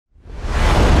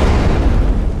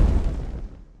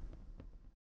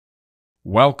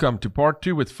Welcome to part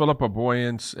 2 with Jaco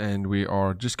Booyens, and we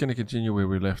are just going to continue where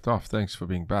we left off. Thanks for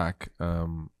being back.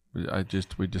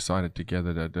 We decided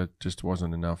together that just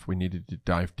wasn't enough. We needed to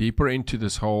dive deeper into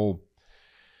this whole.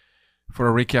 For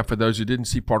a recap, for those who didn't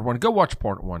see part 1, go watch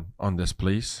part 1 on this,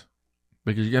 please,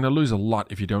 because you're going to lose a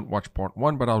lot if you don't watch part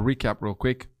 1. But I'll recap real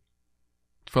quick.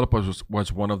 Jaco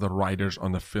was one of the writers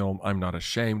on the film I'm Not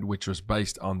Ashamed, which was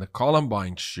based on the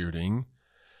Columbine shooting.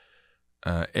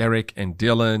 Eric and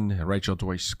Dylan, Rachel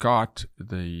Joy Scott,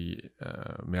 the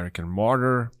American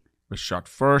martyr, was shot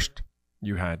first.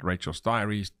 You had Rachel's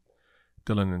diaries,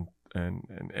 Dylan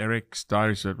and Eric's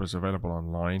diaries that was available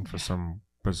online for some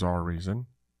bizarre reason,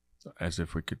 as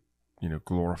if we could,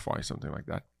 glorify something like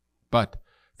that. But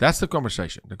that's the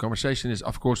conversation. The conversation is,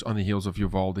 of course, on the heels of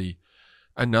Uvalde,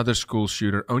 another school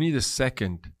shooter, only the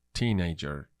second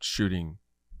teenager shooting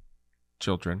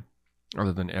children.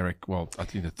 Other than Eric, well, I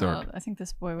think the third. I think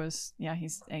this boy was,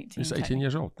 he's 18. He's 18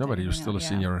 years old. No, but he was still a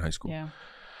senior in high school. Yeah.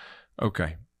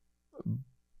 Okay.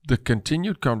 The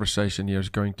continued conversation here is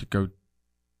going to go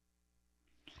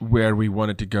where we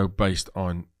wanted to go based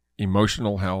on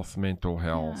emotional health, mental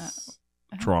health,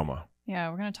 trauma. Yeah,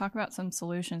 we're going to talk about some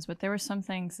solutions, but there were some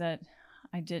things that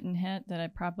I didn't hit that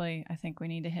I think we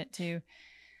need to hit too.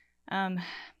 On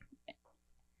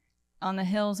the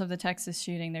heels of the Texas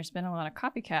shooting, there's been a lot of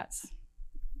copycats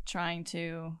trying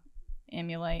to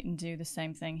emulate and do the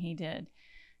same thing he did.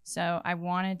 So I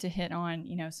wanted to hit on,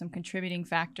 some contributing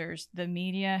factors. The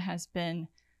media has been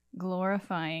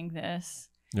glorifying this.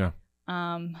 Yeah.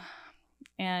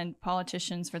 And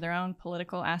politicians, for their own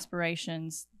political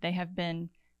aspirations, they have been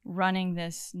running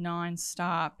this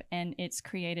nonstop, and it's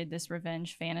created this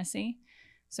revenge fantasy.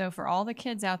 So for all the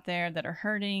kids out there that are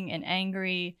hurting and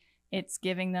angry, it's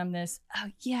giving them this, oh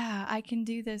yeah, I can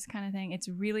do this kind of thing. It's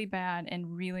really bad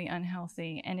and really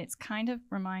unhealthy. And it's kind of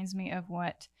reminds me of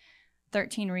what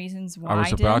 13 Reasons Why I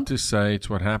was about to say it's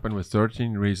what happened with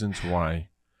 13 Reasons Why.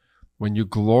 When you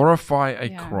glorify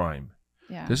a crime,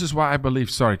 this is why I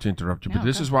believe, sorry to interrupt you, but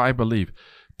this is why I believe,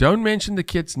 don't mention the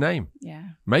kid's name. Yeah.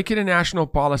 Make it a national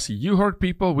policy. You hurt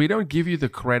people. We don't give you the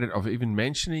credit of even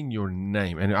mentioning your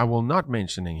name. And I will not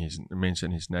mention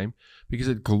his name because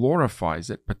it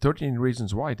glorifies it. But 13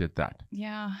 Reasons Why did that.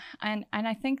 Yeah. And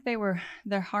I think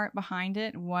their heart behind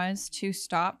it was to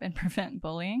stop and prevent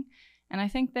bullying. And I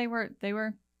think they were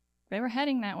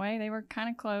heading that way. They were kind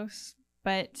of close,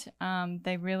 but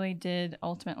they really did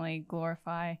ultimately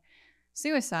glorify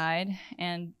suicide.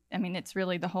 And I mean, it's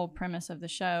really the whole premise of the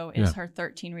show is her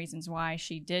 13 reasons why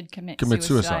she did commit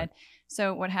suicide.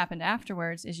 So what happened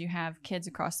afterwards is you have kids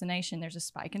across the nation, there's a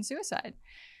spike in suicide.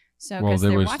 So well,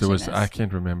 there was I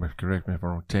can't remember, correct me if I'm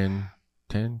wrong,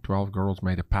 10, 12 girls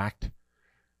made a pact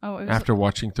after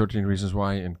watching 13 Reasons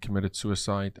Why and committed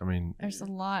suicide. I mean, it was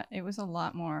a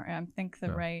lot more. I think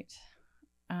the rate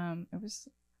it was,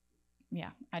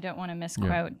 I don't want to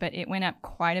misquote, but it went up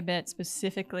quite a bit,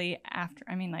 specifically after,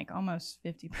 almost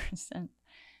 50%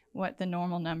 what the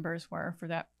normal numbers were for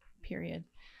that period.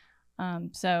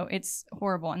 So it's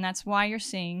horrible. And that's why you're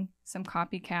seeing some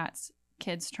copycats,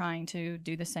 kids trying to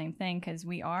do the same thing, because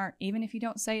we are, even if you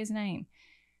don't say his name,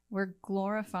 we're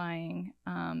glorifying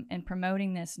and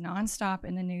promoting this nonstop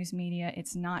in the news media.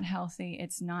 It's not healthy.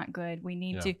 It's not good. We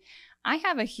need to. I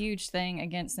have a huge thing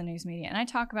against the news media, and I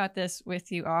talk about this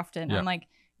with you often. Yeah. I'm like,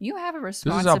 you have a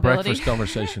responsibility. This is our breakfast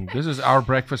conversation. This is our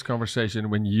breakfast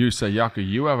conversation when you say, Jaco,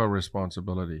 you have a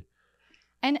responsibility.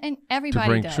 And everybody to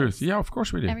bring does. Truth. Yeah, of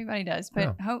course we do. Everybody does.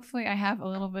 But hopefully I have a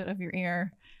little bit of your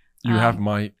ear. You have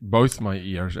both my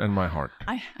ears and my heart.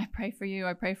 I pray for you.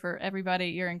 I pray for everybody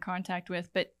you're in contact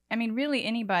with. But really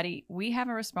anybody, we have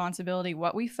a responsibility.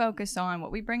 What we focus on,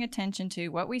 what we bring attention to,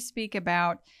 what we speak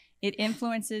about, it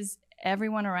influences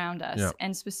everyone around us. Yeah.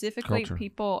 And specifically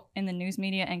people in the news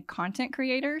media and content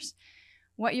creators.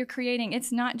 What you're creating,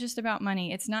 it's not just about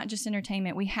money. It's not just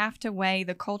entertainment. We have to weigh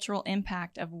the cultural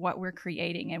impact of what we're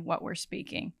creating and what we're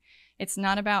speaking. It's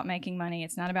not about making money.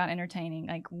 It's not about entertaining.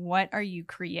 Like, what are you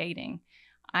creating?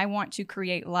 I want to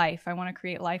create life. I want to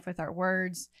create life with our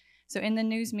words. So in the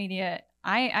news media,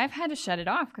 I've had to shut it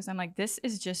off because I'm like, this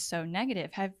is just so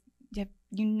negative. Have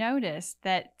you noticed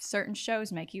that certain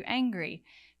shows make you angry?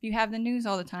 If you have the news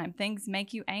all the time, things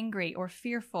make you angry or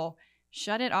fearful.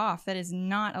 Shut it off. That is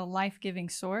not a life-giving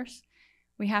source.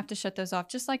 We have to shut those off,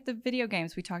 just like the video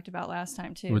games we talked about last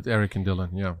time too. With Eric and Dylan,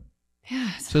 yeah.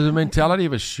 So the mentality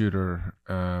of a shooter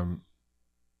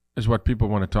is what people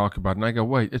want to talk about, and I go,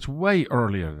 wait, it's way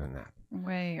earlier than that.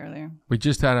 Way earlier. We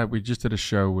just did a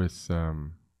show with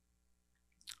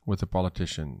a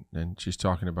politician, and she's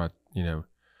talking about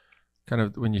kind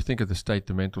of when you think of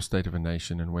the mental state of a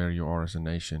nation and where you are as a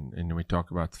nation, and we talk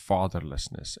about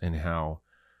fatherlessness and how,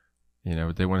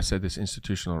 they want to say there's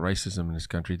institutional racism in this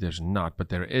country. There's not, but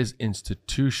there is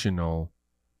institutional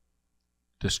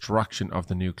destruction of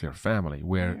the nuclear family,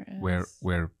 where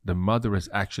the mother is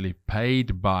actually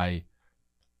paid by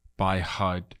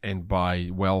HUD and by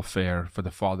welfare for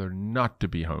the father not to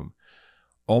be home.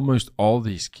 Almost all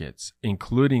these kids,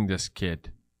 including this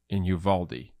kid in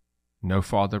Uvalde, no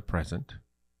father present.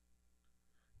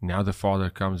 Now the father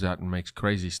comes out and makes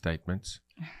crazy statements.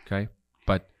 Okay,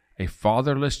 but a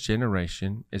fatherless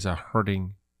generation is a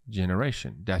hurting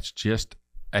generation. That's just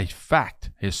a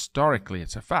fact. Historically,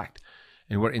 it's a fact.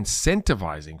 And we're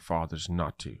incentivizing fathers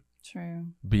not to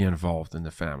be involved in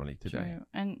the family today. True.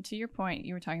 And to your point,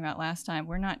 you were talking about last time,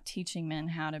 we're not teaching men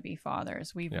how to be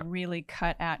fathers. We've really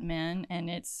cut at men, and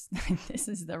it's this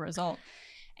is the result.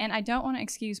 And I don't want to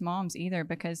excuse moms either,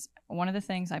 because one of the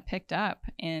things I picked up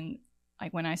in,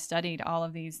 like, when I studied all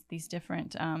of these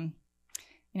different,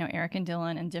 Eric and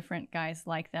Dylan and different guys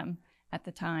like them at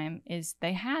the time, is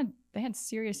they had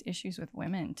serious issues with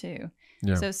women too.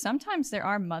 Yeah. So sometimes there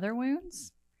are mother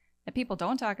wounds that people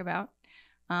don't talk about.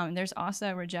 There's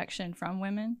also rejection from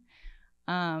women.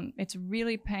 It's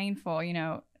really painful,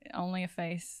 only a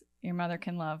face your mother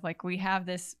can love. Like, we have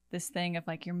this thing of,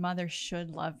 like, your mother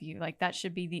should love you. Like, that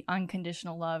should be the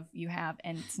unconditional love you have.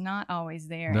 And it's not always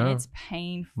there. No. And it's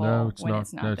painful when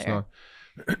it's not there. It's not.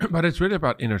 But it's really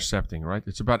about intercepting, right?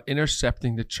 It's about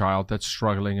intercepting the child that's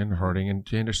struggling and hurting, and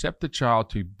to intercept the child,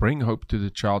 to bring hope to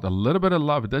the child, a little bit of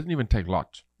love. It doesn't even take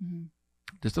lots. Mm-hmm.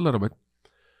 Just a little bit.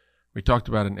 We talked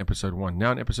about it in episode 1.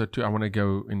 Now in episode 2, I want to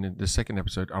go, in the second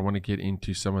episode, I want to get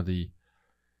into some of the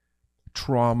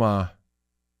trauma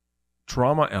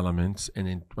elements and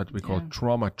in what we call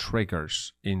trauma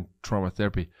triggers in trauma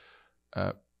therapy.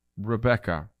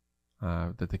 Rebecca,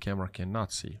 that the camera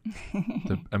cannot see,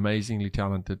 the amazingly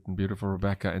talented and beautiful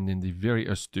Rebecca, and then the very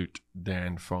astute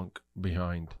Dan Funk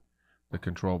behind the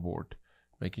control board,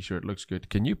 making sure it looks good.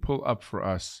 Can you pull up for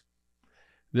us?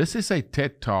 This is a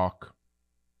TED Talk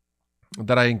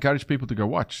that I encourage people to go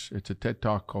watch. It's a TED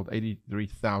Talk called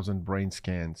 83,000 Brain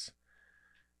Scans.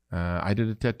 I did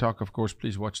a TED Talk, of course.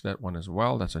 Please watch that one as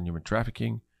well. That's on human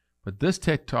trafficking. But this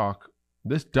TED Talk,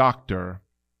 this doctor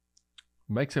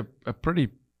makes a pretty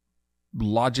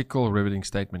logical, riveting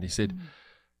statement. He said,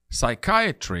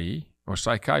 psychiatry or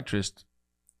psychiatrist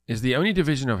is the only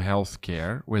division of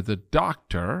healthcare where the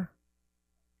doctor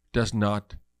does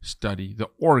not study the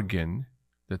organ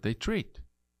that they treat.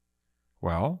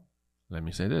 Well, let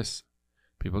me say this.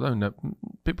 People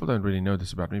don't really know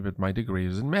this about me, but my degree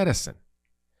is in medicine,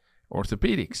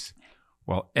 orthopedics.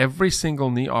 Well, every single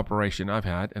knee operation I've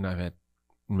had, and I've had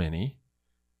many,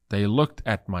 they looked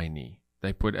at my knee.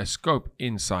 They put a scope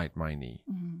inside my knee.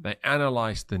 Mm-hmm. They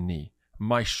analyzed the knee,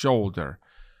 my shoulder,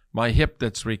 my hip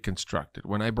that's reconstructed.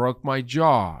 When I broke my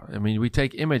jaw, we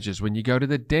take images. When you go to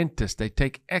the dentist, they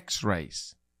take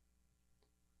x-rays.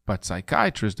 But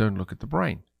psychiatrists don't look at the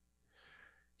brain.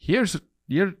 Here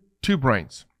are 2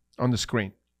 brains on the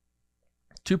screen.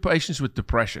 2 patients with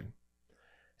depression.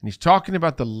 And he's talking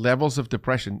about the levels of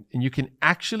depression. And you can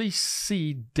actually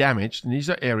see damage. And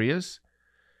these are areas,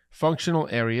 functional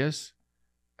areas,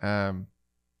 that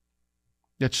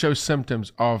show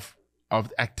symptoms of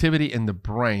activity in the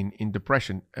brain in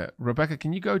depression. Rebecca,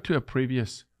 can you go to a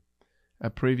previous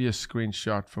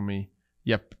screenshot for me?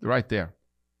 Yep, right there.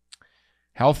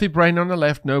 Healthy brain on the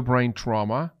left, no brain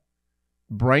trauma.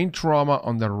 Brain trauma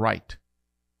on the right.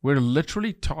 We're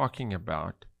literally talking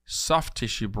about soft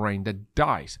tissue brain that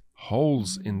dies,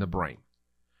 holes in the brain.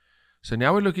 So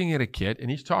now we're looking at a kid,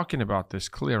 and he's talking about this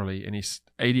clearly, and he's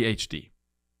ADHD,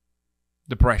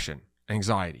 depression,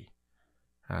 anxiety,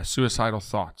 suicidal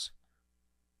thoughts,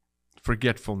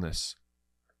 forgetfulness,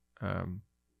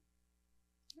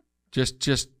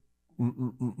 just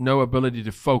no ability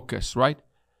to focus, right?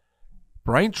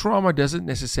 Brain trauma doesn't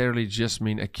necessarily just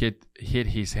mean a kid hit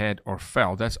his head or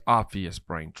fell. That's obvious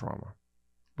brain trauma,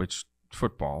 which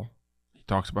football, he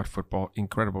talks about football,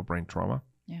 incredible brain trauma.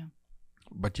 Yeah.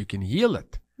 But you can heal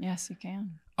it. Yes, you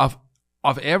can. Of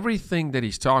everything that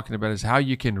he's talking about is how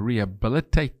you can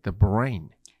rehabilitate the brain.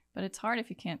 But it's hard if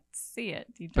you can't see it.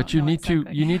 You need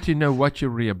to know what you're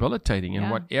rehabilitating and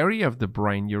what area of the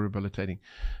brain you're rehabilitating.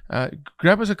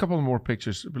 Grab us a couple more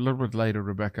pictures a little bit later,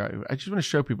 Rebecca. I just want to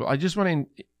show people. I just want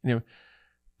to,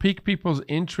 pique people's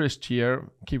interest here.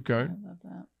 Keep going. I love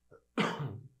that.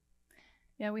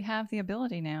 Yeah, we have the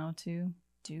ability now to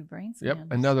do brain scans.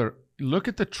 Yep. Look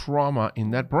at the trauma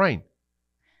in that brain.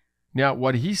 Now,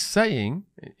 what he's saying,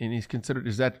 and he's considered,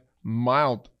 is that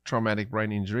mild traumatic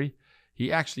brain injury.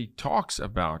 He actually talks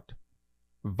about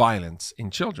violence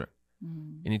in children.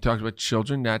 And he talks about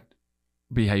children that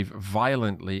behave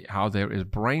violently, how there is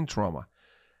brain trauma.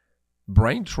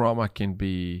 Brain trauma can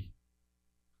be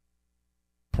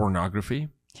pornography,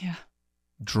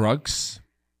 drugs.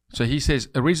 So he says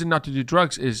a reason not to do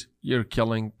drugs is you're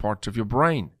killing parts of your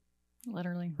brain.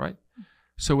 Literally. Right?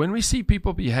 So when we see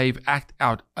people act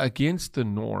out against the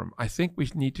norm, I think we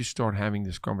need to start having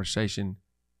this conversation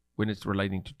when it's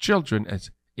relating to children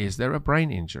as, is there a brain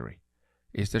injury?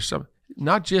 Is there some,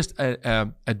 not just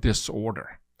a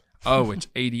disorder. Oh, it's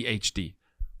ADHD.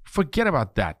 Forget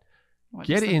about that.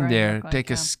 Get in there,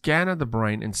 take a scan of the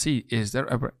brain and see, is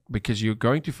there because you're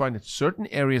going to find that certain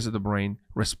areas of the brain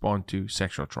respond to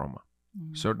sexual trauma,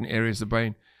 certain areas of the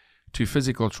brain to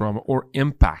physical trauma or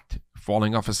impact,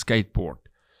 falling off a skateboard,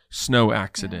 snow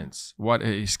accidents,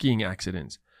 skiing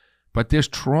accidents. But there's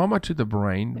trauma to the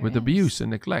brain with abuse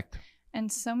and neglect. And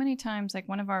so many times, like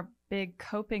one of our big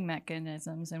coping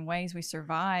mechanisms and ways we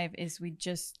survive is we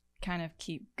just kind of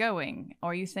keep going,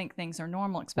 or you think things are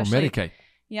normal, especially or medicate.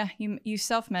 Yeah, you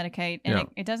self-medicate, and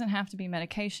it doesn't have to be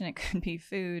medication. It could be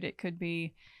food. It could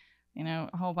be, a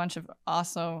whole bunch of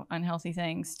also unhealthy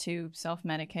things to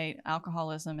self-medicate.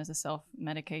 Alcoholism is a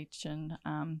self-medication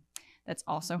that's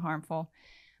also harmful.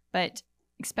 But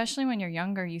especially when you're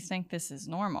younger, you think this is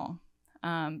normal.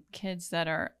 Kids that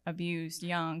are abused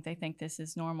young, they think this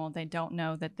is normal. They don't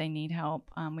know that they need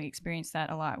help. We experience that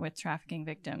a lot with trafficking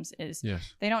victims is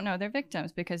they don't know they're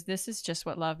victims because this is just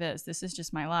what love is. This is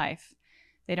just my life.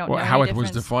 They don't know how it was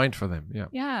defined for them.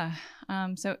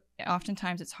 So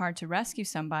oftentimes it's hard to rescue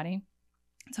somebody.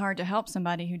 It's hard to help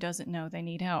somebody who doesn't know they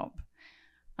need help.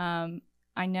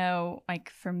 I know, like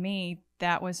for me,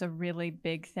 that was a really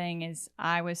big thing is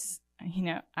I was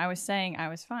saying I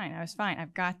was fine.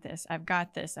 I've got this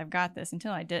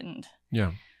until I didn't.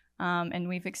 Yeah. And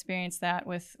we've experienced that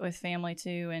with family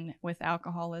too, and with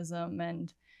alcoholism.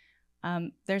 And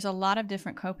there's a lot of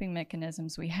different coping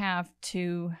mechanisms we have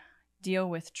to deal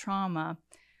with trauma,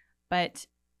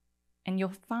 and you'll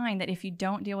find that if you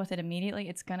don't deal with it immediately,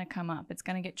 it's going to come up. It's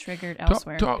going to get triggered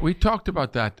elsewhere. We talked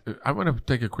about that. I want to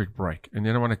take a quick break, and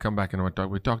then I want to come back and I want to talk.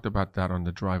 We talked about that on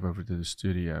the drive over to the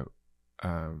studio.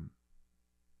 The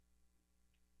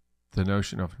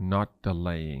notion of not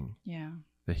delaying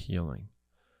the healing.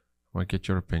 I want to get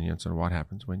your opinions on what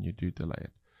happens when you do delay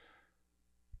it.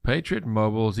 Patriot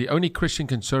Mobile is the only Christian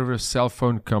conservative cell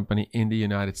phone company in the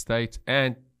United States,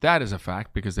 and that is a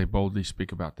fact because they boldly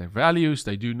speak about their values.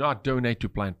 They do not donate to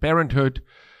Planned Parenthood.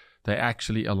 They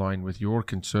actually align with your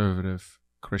conservative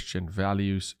Christian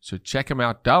values. So check them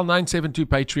out. Dial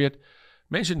 972-PATRIOT.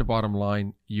 Mention the bottom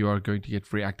line. You are going to get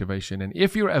free activation. And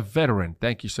if you're a veteran,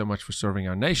 thank you so much for serving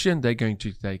our nation. They're going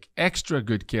to take extra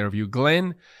good care of you.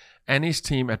 Glenn and his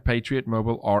team at Patriot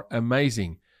Mobile are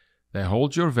amazing. They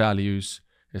hold your values.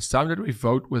 It's time that we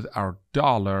vote with our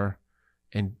dollar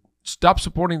and stop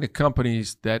supporting the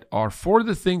companies that are for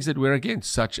the things that we're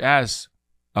against, such as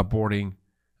aborting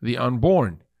the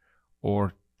unborn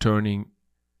or turning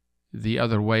the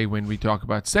other way when we talk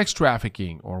about sex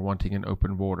trafficking or wanting an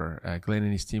open border. Glenn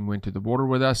and his team went to the border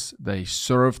with us. They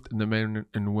served the men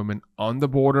and women on the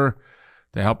border.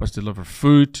 They help us deliver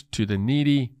food to the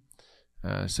needy.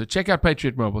 So check out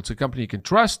Patriot Mobile. It's a company you can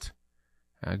trust.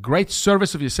 Great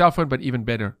service of your cell phone, but even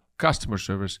better customer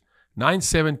service.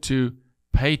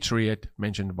 972-PATRIOT.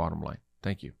 Mention the bottom line.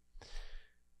 Thank you.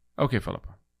 Okay,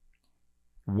 Philippa.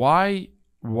 Why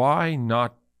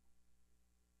not?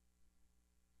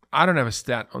 I don't have a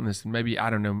stat on this. Maybe, I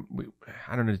don't know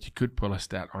that you could pull a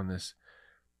stat on this.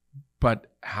 But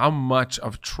how much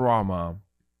of trauma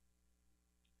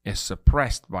is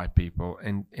suppressed by people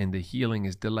and the healing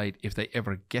is delayed if they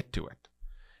ever get to it?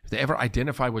 If they ever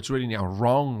identify what's really now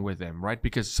wrong with them, right?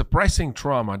 Because suppressing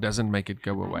trauma doesn't make it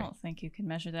go away. I don't think you can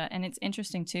measure that. And it's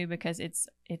interesting, too, because it's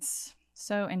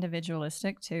so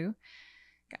individualistic, too.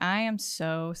 I am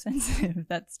so sensitive.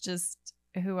 That's just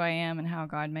who I am and how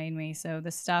God made me. So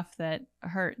the stuff that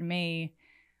hurt me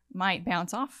might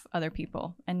bounce off other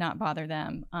people and not bother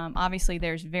them. Obviously,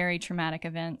 there's very traumatic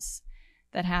events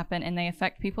that happen and they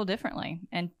affect people differently,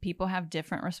 and people have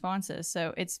different responses.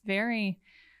 So it's very,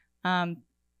 the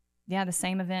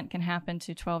same event can happen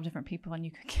to 12 different people and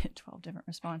you could get 12 different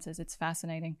responses. It's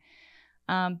fascinating.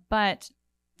 But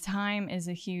time is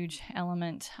a huge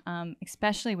element,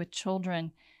 especially with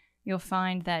children. You'll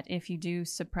find that if you do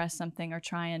suppress something or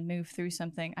try and move through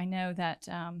something, I know that,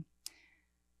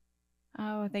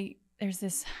 there's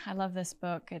this, I love this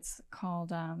book. It's called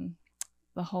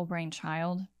The Whole Brain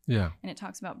Child. Yeah. And it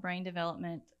talks about brain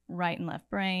development, right and left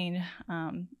brain,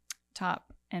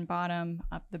 top and bottom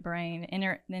up the brain.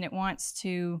 And then it wants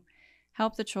to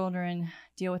help the children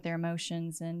deal with their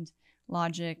emotions and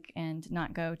logic and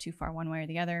not go too far one way or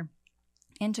the other.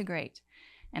 Integrate.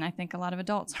 And I think a lot of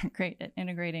adults aren't great at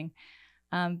integrating.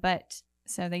 But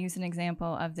so they use an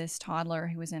example of this toddler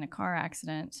who was in a car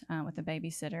accident with a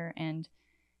babysitter. And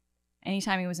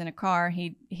anytime he was in a car,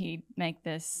 he'd make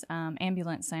this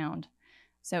ambulance sound.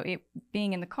 So it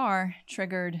being in the car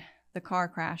triggered the car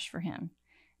crash for him.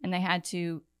 And they had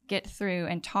to get through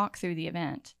and talk through the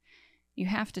event. You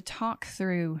have to talk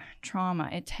through trauma.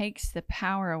 It takes the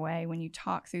power away when you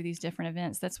talk through these different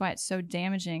events. That's why it's so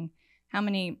damaging. How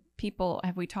many people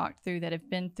have we talked through that have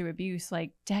been through abuse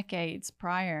like decades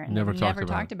prior and never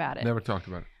talked about it? Never talked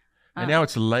about it. And now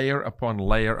it's layer upon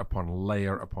layer upon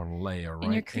layer upon layer, right?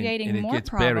 And you're creating and more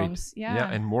problems. Buried.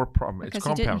 Yeah, and more problems. Because it's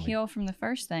compounding. You didn't heal from the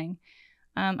first thing.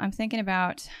 I'm thinking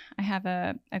about, I have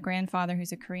a grandfather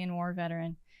who's a Korean War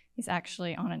veteran. He's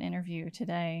actually on an interview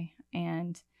today,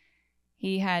 and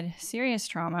he had serious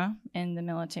trauma in the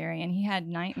military, and he had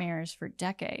nightmares for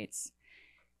decades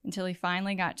until he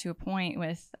finally got to a point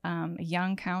with a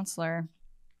young counselor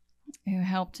who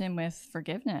helped him with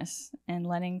forgiveness and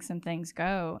letting some things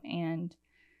go, and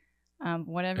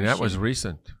whatever. And that was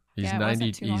recent. He's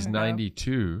 90. He's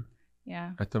 92.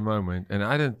 Yeah. At the moment, and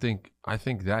I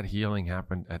think that healing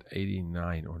happened at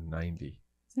 89 or 90.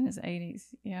 It's in his 80s.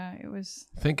 Yeah, it was.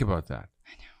 Think about that.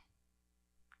 I know.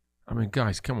 I mean,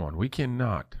 guys, come on. We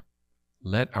cannot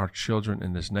let our children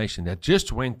in this nation that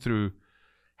just went through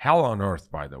hell on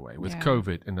earth, by the way, with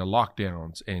COVID and the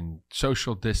lockdowns and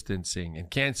social distancing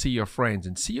and can't see your friends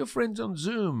and see your friends on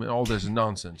Zoom and all this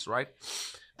nonsense, right?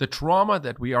 The trauma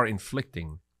that we are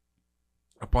inflicting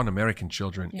upon American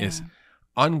children is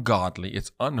ungodly.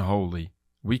 It's unholy.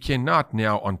 We cannot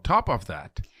now, on top of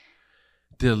that,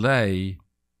 delay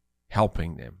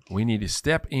helping them. We need to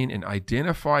step in and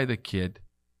identify the kid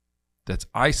that's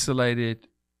isolated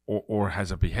or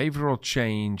has a behavioral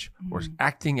change or is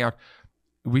acting out.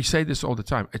 We say this all the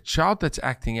time. A child that's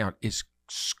acting out is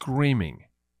screaming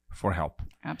for help.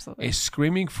 Absolutely. Is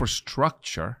screaming for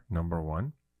structure, number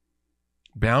one,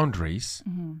 boundaries,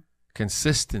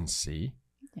 consistency,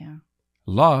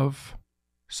 love,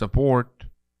 support,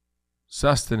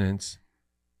 sustenance.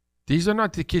 These are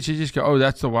not the kids you just go, oh,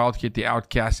 that's the wild kid, the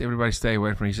outcast, everybody stay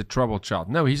away from him. He's a troubled child.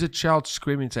 No, he's a child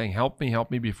screaming, saying, help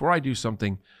me before I do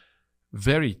something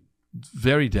very,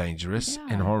 very dangerous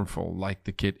and harmful, like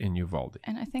the kid in Uvalde.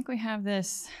 And I think we have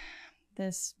this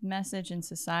message in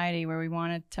society where we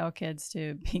want to tell kids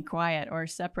to be quiet or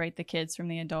separate the kids from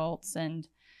the adults. And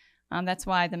that's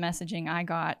why the messaging I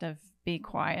got of be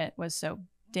quiet was so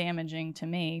damaging to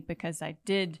me, because I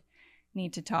did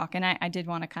need to talk. And I did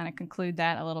want to kind of conclude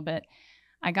that a little bit.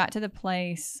 I got to the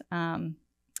place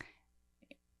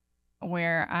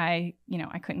where I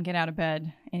couldn't get out of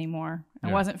bed anymore.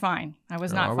 I wasn't fine. I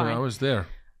was not fine. I was there.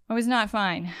 I was not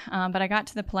fine. But I got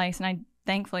to the place, and I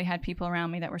thankfully had people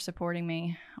around me that were supporting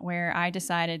me, where I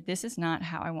decided this is not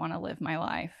how I want to live my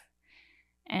life.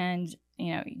 And,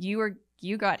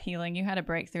 you got healing. You had a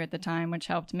breakthrough at the time, which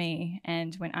helped me.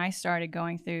 And when I started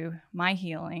going through my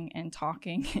healing and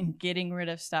talking and getting rid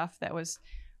of stuff that was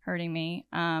hurting me,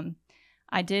 I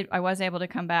was able to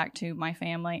come back to my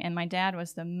family, and my dad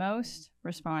was the most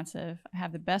responsive. I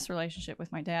have the best relationship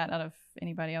with my dad out of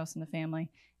anybody else in the family.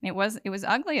 And it was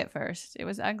ugly at first. It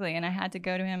was ugly. And I had to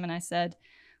go to him and I said,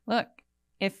 look,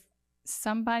 if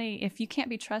you can't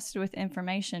be trusted with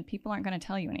information, people aren't going to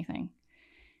tell you anything.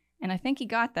 And I think he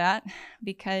got that,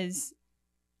 because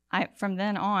from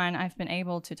then on, I've been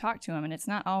able to talk to him. And it's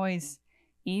not always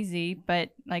easy,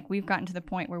 but like we've gotten to the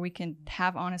point where we can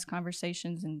have honest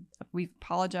conversations, and we've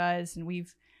apologized and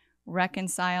we've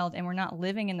reconciled, and we're not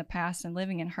living in the past and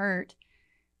living in hurt,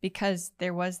 because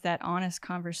there was that honest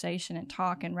conversation and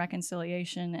talk and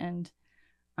reconciliation and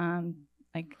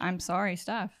I'm sorry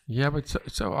stuff. Yeah, but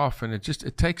so often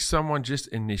it takes someone just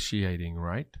initiating,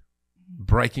 right?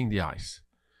 Breaking the ice.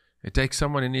 It takes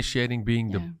someone initiating,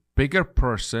 being the bigger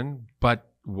person,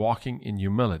 but walking in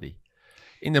humility.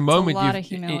 In the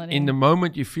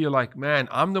moment you feel like, man,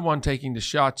 I'm the one taking the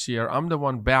shots here. I'm the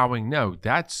one bowing. No,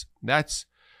 that's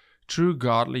true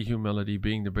godly humility,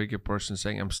 being the bigger person,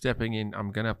 saying, I'm stepping in.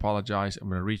 I'm going to apologize. I'm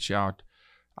going to reach out.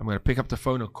 I'm going to pick up the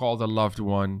phone and call the loved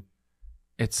one,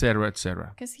 etc.,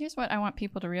 etc. Because here's what I want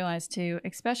people to realize too,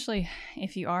 especially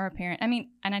if you are a parent. I mean,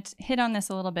 and I hit on this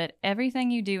a little bit. Everything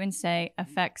you do and say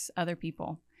affects other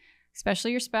people,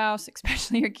 especially your spouse,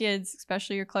 especially your kids,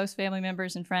 especially your close family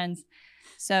members and friends.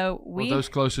 So those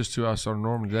closest to us are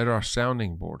normally, they're our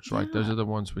sounding boards, right? Those are the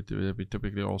ones we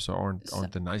typically also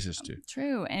aren't the nicest to.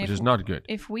 True. And which is not good.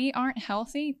 If we aren't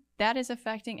healthy, that is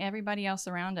affecting everybody else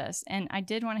around us. And I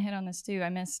did want to hit on this too. I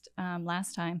missed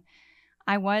last time.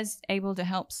 I was able to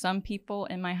help some people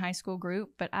in my high school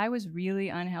group, but I was really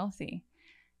unhealthy.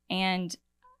 And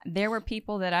there were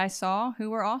people that I saw who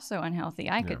were also unhealthy.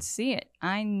 I could see it.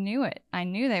 I knew it. I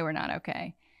knew they were not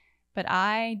okay. But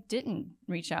I didn't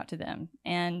reach out to them.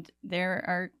 And there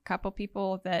are a couple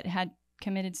people that had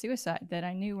committed suicide that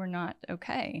I knew were not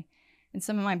okay. And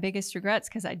some of my biggest regrets,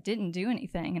 because I didn't do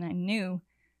anything and I knew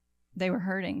they were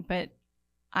hurting, but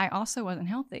I also wasn't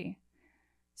healthy.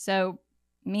 So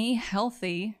me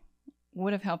healthy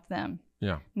would have helped them.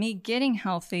 Yeah. Me getting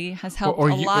healthy has helped a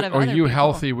lot of or other you people.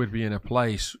 healthy would be in a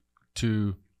place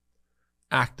to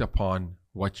act upon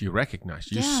what you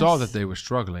recognized. You saw that they were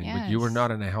struggling, but you were not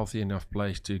in a healthy enough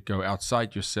place to go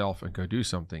outside yourself and go do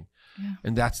something. Yeah.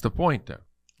 And that's the point, though.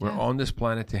 We're on this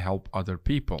planet to help other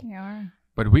people. We are.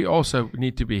 But we also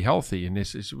need to be healthy. And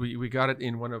this is we got it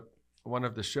in one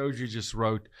of the shows you just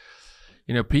wrote,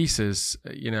 Pieces,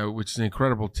 which is an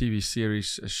incredible TV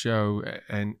series, a show,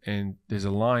 and there's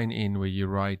a line in where you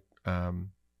write,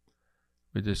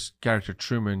 with this character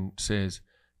Truman says,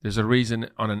 there's a reason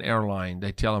on an airline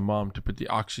they tell a mom to put the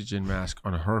oxygen mask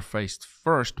on her face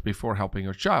first before helping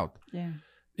her child. Yeah.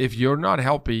 If you're not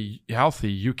healthy,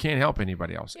 you can't help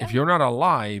anybody else. Yeah. If you're not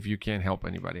alive, you can't help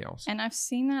anybody else. And I've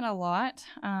seen that a lot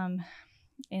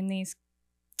in these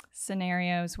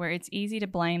scenarios where it's easy to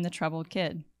blame the troubled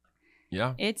kid.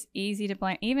 Yeah. It's easy to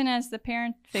blame, even as the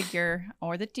parent figure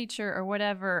or the teacher or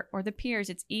whatever, or the peers,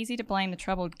 it's easy to blame the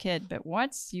troubled kid. But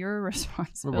what's your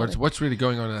responsibility? What's really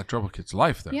going on in that troubled kid's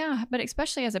life, though? Yeah, but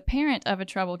especially as a parent of a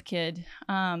troubled kid,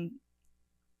 I'm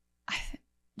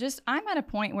at a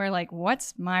point where, like,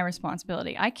 what's my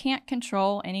responsibility? I can't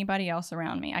control anybody else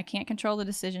around me. I can't control the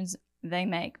decisions they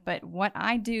make, but what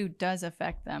I do does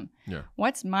affect them. Yeah.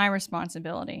 What's my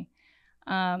responsibility?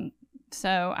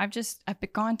 So I've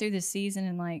gone through this season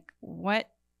and, like, what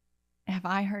have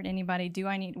I hurt anybody?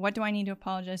 What do I need to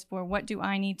apologize for? What do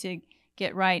I need to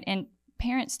get right? And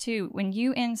parents too, when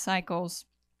you end cycles,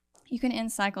 you can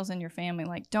end cycles in your family.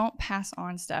 Like, don't pass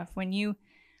on stuff. When you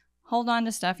hold on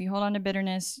to stuff, you hold on to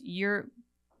bitterness, you're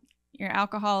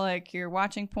alcoholic, you're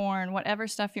watching porn, whatever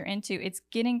stuff you're into, it's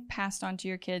getting passed on to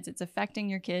your kids. It's affecting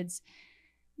your kids.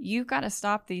 You've got to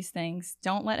stop these things.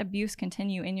 Don't let abuse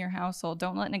continue in your household.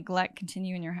 Don't let neglect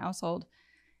continue in your household.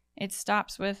 It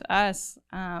stops with us.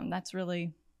 That's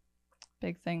really a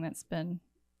big thing that's been.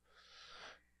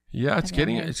 Yeah, it's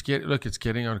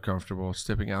getting uncomfortable,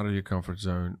 stepping out of your comfort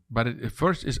zone. But at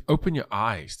first is open your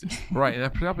eyes, right?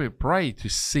 And probably pray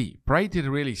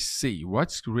to really see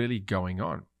what's really going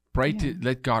on. Pray to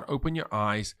let God open your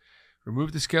eyes,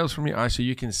 remove the scales from your eyes so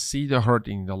you can see the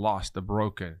hurting, the lost, the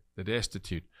broken, the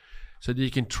destitute, so that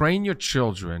you can train your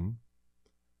children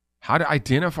how to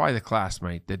identify the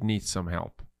classmate that needs some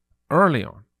help early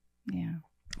on. Yeah.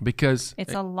 Because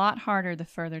it's a lot harder the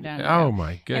further down you go.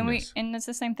 My goodness. And it's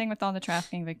the same thing with all the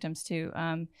trafficking victims too.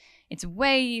 It's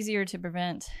way easier to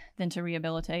prevent than to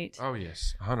rehabilitate. Oh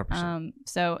yes, 100%.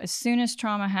 So as soon as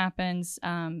trauma happens,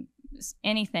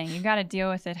 anything, you got to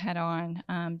deal with it head on.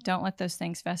 Don't let those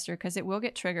things fester, because it will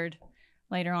get triggered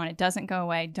later on. It doesn't go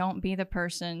away. Don't be the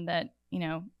person that,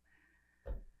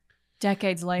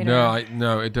 decades later.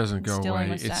 No, it doesn't go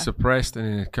away. It's suppressed and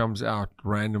then it comes out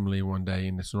randomly one day,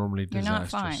 and it's normally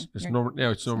disastrous. You're not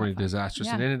fine. It's normally disastrous,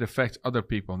 and then it affects other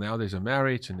people. Now there's a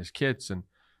marriage and there's kids, and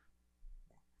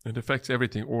it affects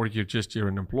everything. Or you're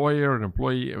an employer, an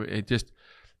employee.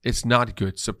 It's not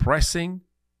good. Suppressing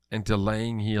and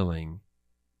delaying healing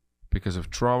because of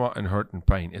trauma and hurt and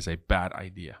pain is a bad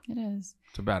idea. It is.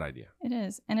 It's a bad idea. It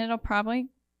is, and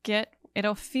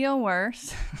it'll feel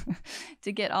worse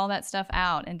to get all that stuff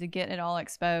out and to get it all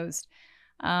exposed.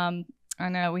 I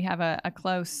know we have a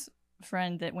close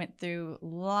friend that went through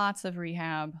lots of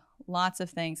rehab, lots of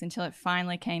things, until it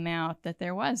finally came out that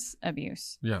there was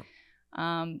abuse. Yeah.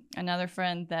 Another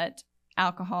friend that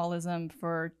alcoholism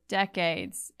for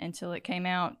decades, until it came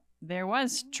out there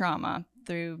was trauma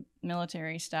through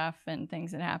military stuff and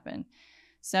things that happened.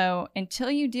 So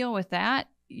until you deal with that,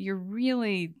 you're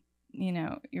really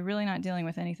not dealing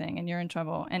with anything, and you're in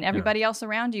trouble. And everybody else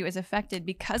around you is affected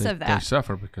because of that. They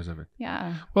suffer because of it.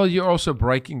 Yeah. Well, you're also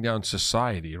breaking down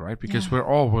society, right? Because we're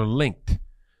linked.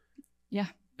 Yeah.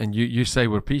 And you say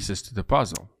we're pieces to the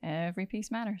puzzle. Every piece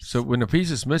matters. So when a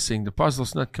piece is missing, the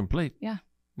puzzle's not complete. Yeah.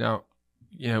 Now,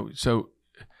 so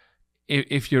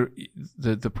if you're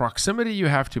the proximity you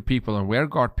have to people and where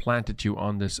God planted you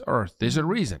on this earth, there's a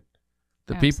reason.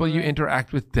 The people you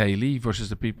interact with daily versus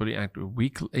the people you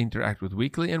interact with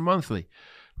weekly and monthly.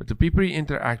 But the people you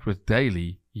interact with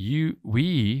daily,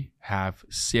 we have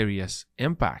serious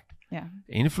impact,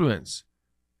 influence,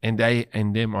 and they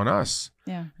and them on us.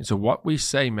 Yeah. And so what we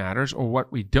say matters, or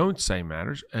what we don't say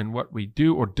matters, and what we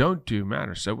do or don't do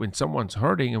matters. So when someone's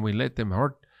hurting and we let them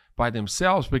hurt by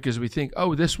themselves because we think,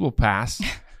 oh, this will pass.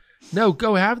 No,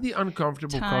 go have the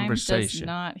uncomfortable conversation.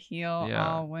 Time does not heal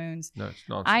all wounds. No, it's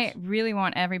not. I really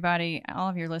want everybody, all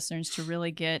of your listeners, to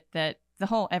really get that the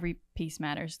whole every piece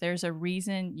matters. There's a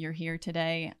reason you're here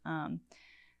today.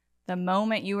 The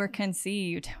moment you were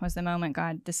conceived was the moment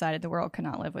God decided the world could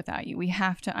not live without you. We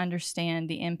have to understand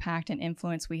the impact and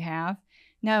influence we have.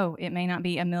 No, it may not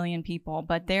be a million people,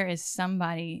 but there is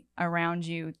somebody around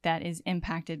you that is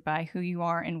impacted by who you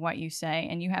are and what you say,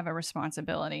 and you have a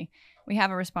responsibility. We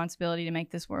have a responsibility to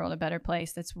make this world a better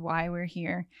place. That's why we're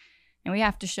here, and we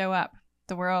have to show up.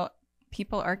 The world,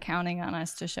 people are counting on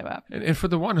us to show up. And for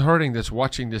the one hurting that's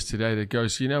watching this today that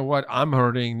goes, you know what, I'm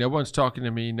hurting. No one's talking to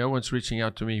me. No one's reaching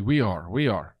out to me. We are.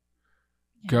 Yeah.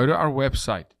 Go to our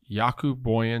website,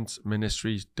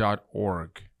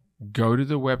 JacoBooyensMinistries.org. Go to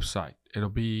the website. It'll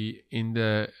be in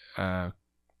the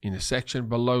section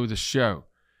below the show.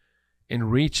 And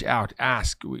reach out,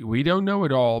 ask. We don't know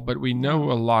it all, but we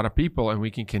know a lot of people, and we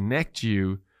can connect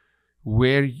you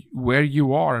where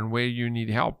you are and where you need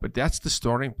help. But that's the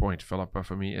starting point, Philippa,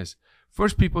 for me, is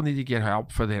first people need to get help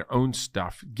for their own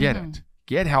stuff. Get it.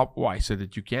 Get help. Why? So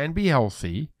that you can be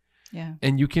healthy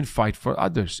and you can fight for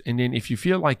others. And then if you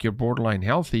feel like you're borderline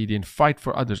healthy, then fight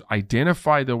for others.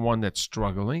 Identify the one that's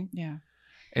struggling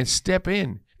and step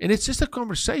in. And it's just a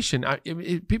conversation.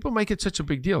 People make it such a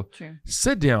big deal. True.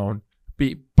 Sit down,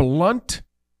 be blunt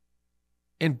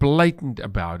and blatant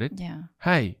about it. Yeah.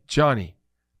 Hey, Johnny,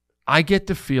 I get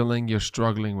the feeling you're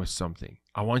struggling with something.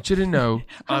 I want you to know.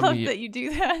 I love that you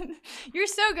do that. You're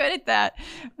so good at that.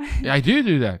 I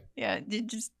do that. Yeah.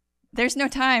 There's no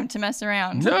time to mess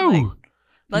around. No.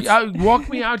 Walk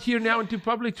me out here now into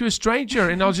public to a stranger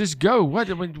and I'll just go. What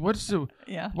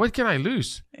can I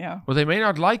lose? Yeah. Well, they may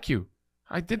not like you.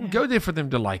 I didn't go there for them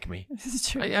to like me. This is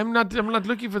true. I'm not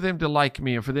looking for them to like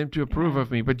me or for them to approve of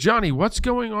me. But Johnny, what's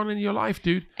going on in your life,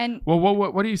 dude? And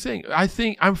what do you think? I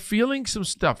think I'm feeling some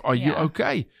stuff. Are you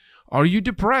okay? Are you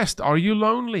depressed? Are you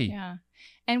lonely? Yeah.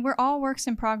 And we're all works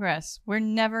in progress. We're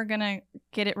never going to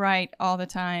get it right all the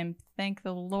time. Thank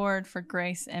the Lord for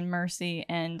grace and mercy,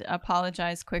 and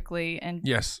apologize quickly. And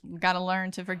got to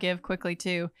learn to forgive quickly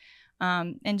too.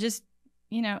 And just,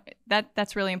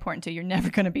 that's really important too. You're never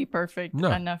going to be perfect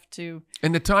enough to.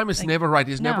 And the time is never right.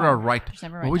 There's never a right. There's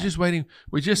never a right we're just waiting.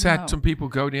 We just had some people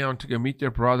go down to go meet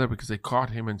their brother because they caught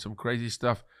him in some crazy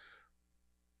stuff,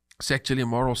 sexually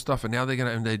immoral stuff, and now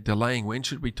they're delaying. When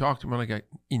should we talk to him? I'm like,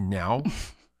 now?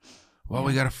 Well,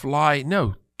 we got to fly.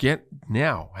 No, get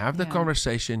now. Have the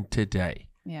conversation today.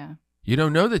 Yeah. You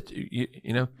don't know that,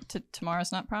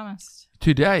 tomorrow's not promised.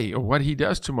 Today, or what he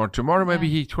does tomorrow. Tomorrow, maybe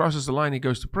he crosses the line, he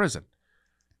goes to prison.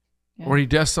 Yeah. Or he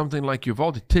does something like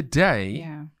Uvalde. Today,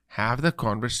 have the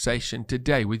conversation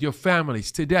today with your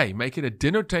families today. Make it a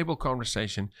dinner table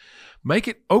conversation. Make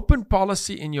it open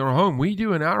policy in your home. We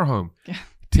do in our home. Yeah.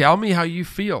 Tell me how you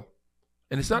feel.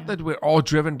 And it's not that we're all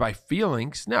driven by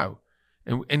feelings. No.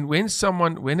 And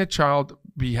when a child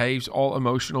behaves all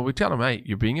emotional, we tell them, hey,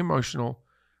 you're being emotional.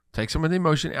 Take some of the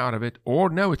emotion out of it. Or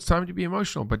no, it's time to be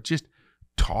emotional. But just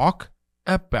talk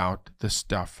about the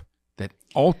stuff that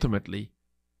ultimately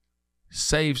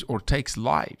saves or takes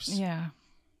lives. Yeah.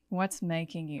 What's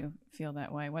making you feel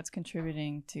that way? What's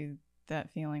contributing to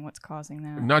that feeling? What's causing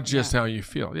that? Not just how you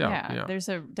feel. Yeah. There's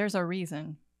a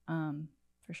reason,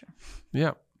 for sure.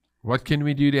 Yeah. What can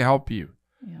we do to help you?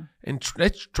 Yeah. And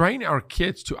let's train our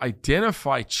kids to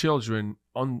identify children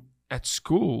at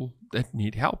school that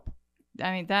need help.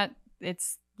 I mean,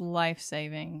 it's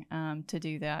life-saving to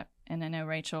do that. And I know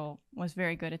Rachel was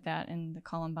very good at that in the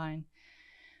Columbine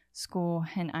school,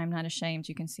 and I'm not ashamed.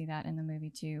 You can see that in the movie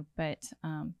too. But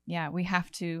we have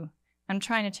to. I'm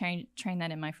trying to train that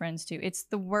in my friends too. It's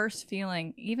the worst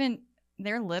feeling. Even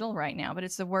they're little right now, but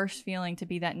it's the worst feeling to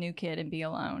be that new kid and be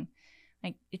alone.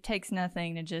 Like, it takes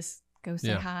nothing to just go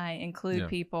say hi, include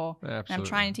people. And I'm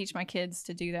trying to teach my kids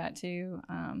to do that too.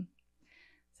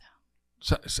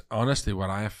 So honestly,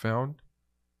 what I have found,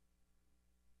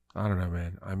 I don't know,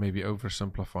 man. I may be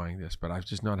oversimplifying this, but I've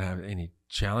just not had any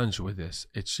challenge with this.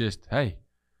 It's just, hey,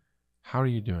 how are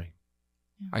you doing?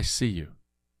 Yeah. I see you.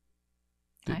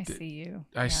 I see you.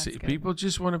 I see. People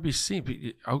just want to be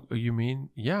seen. Oh, you mean?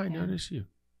 Yeah, I notice you.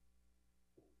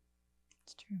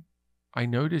 It's true. I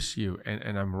notice you,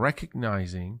 and I'm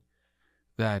recognizing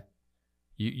that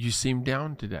you seem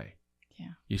down today.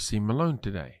 Yeah. You seem alone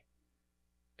today.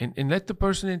 And let the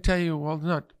person in tell you, well,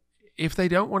 not. If they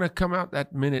don't want to come out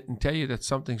that minute and tell you that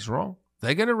something's wrong,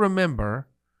 they're going to remember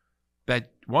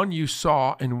that one you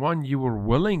saw and one you were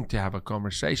willing to have a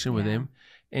conversation with him.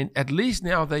 And at least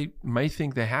now they may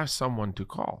think they have someone to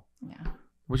call. Yeah.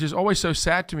 Which is always so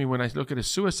sad to me when I look at a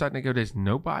suicide and I go, there's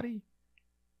nobody.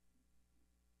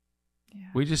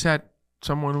 Yeah. We just had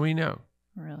someone we know.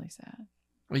 Really sad.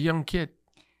 A young kid.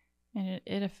 And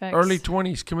it affects early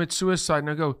 20s, commit suicide. And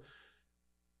I go,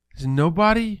 there's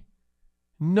nobody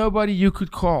you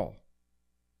could call.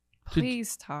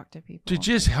 Please talk to people. To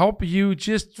just help you,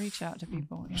 just reach out to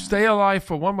people. Yeah. Stay alive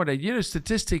for one more day. You know,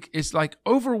 statistic is like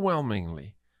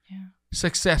overwhelmingly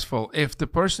successful. If the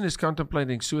person is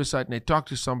contemplating suicide and they talk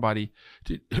to somebody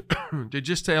to, to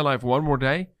just stay alive one more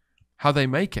day, how they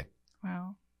make it.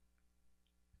 Wow.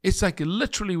 It's like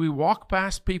literally we walk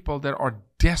past people that are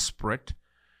desperate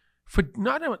for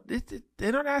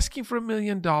they're not asking for $1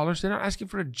 million. They're not asking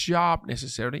for a job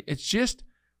necessarily. It's just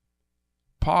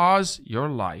pause your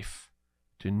life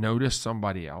to notice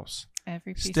somebody else.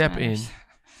 Every piece Step matters. in.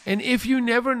 And if you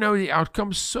never know the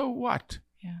outcome, so what?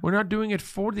 Yeah. We're not doing it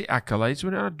for the accolades.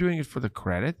 We're not doing it for the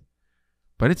credit.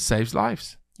 But it saves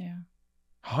lives. Yeah.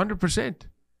 100%.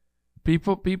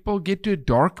 People get to a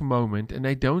dark moment and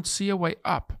they don't see a way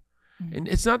up. Mm-hmm. And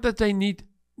it's not that they need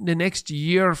the next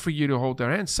year for you to hold their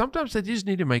hand. Sometimes they just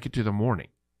need to make it to the morning.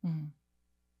 Mm-hmm.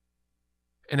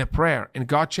 In a prayer, and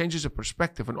God changes a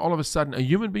perspective, and all of a sudden a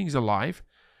human being is alive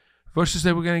versus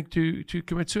they were going to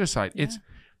commit suicide. Yeah.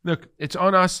 It's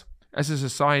on us as a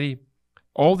society.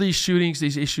 All these shootings,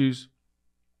 these issues,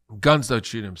 guns don't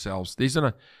shoot themselves. These are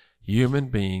not, human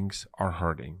beings are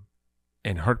hurting,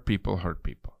 and hurt people.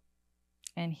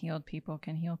 And healed people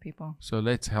can heal people. So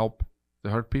let's help the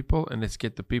hurt people, and let's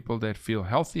get the people that feel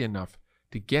healthy enough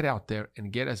to get out there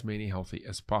and get as many healthy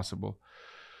as possible.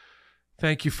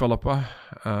 Thank you, Philippa.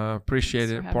 Appreciate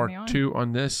it. Part 2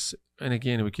 on this. And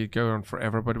again, we could go on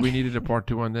forever, but we needed a part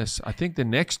 2 on this. I think the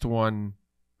next one,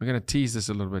 we're going to tease this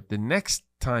a little bit. The next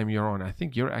time you're on, I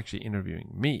think you're actually interviewing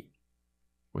me,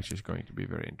 which is going to be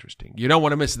very interesting. You don't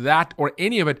want to miss that or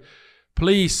any of it.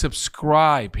 Please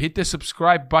subscribe. Hit the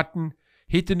subscribe button.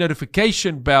 Hit the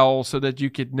notification bell so that you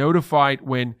get notified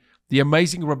when the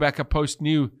amazing Rebecca posts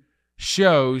new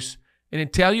shows. And then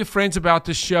tell your friends about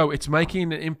this show. It's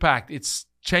making an impact. It's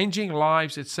changing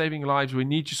lives. It's saving lives. We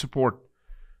need your support.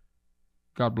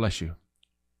 God bless you.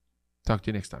 Talk to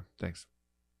you next time. Thanks.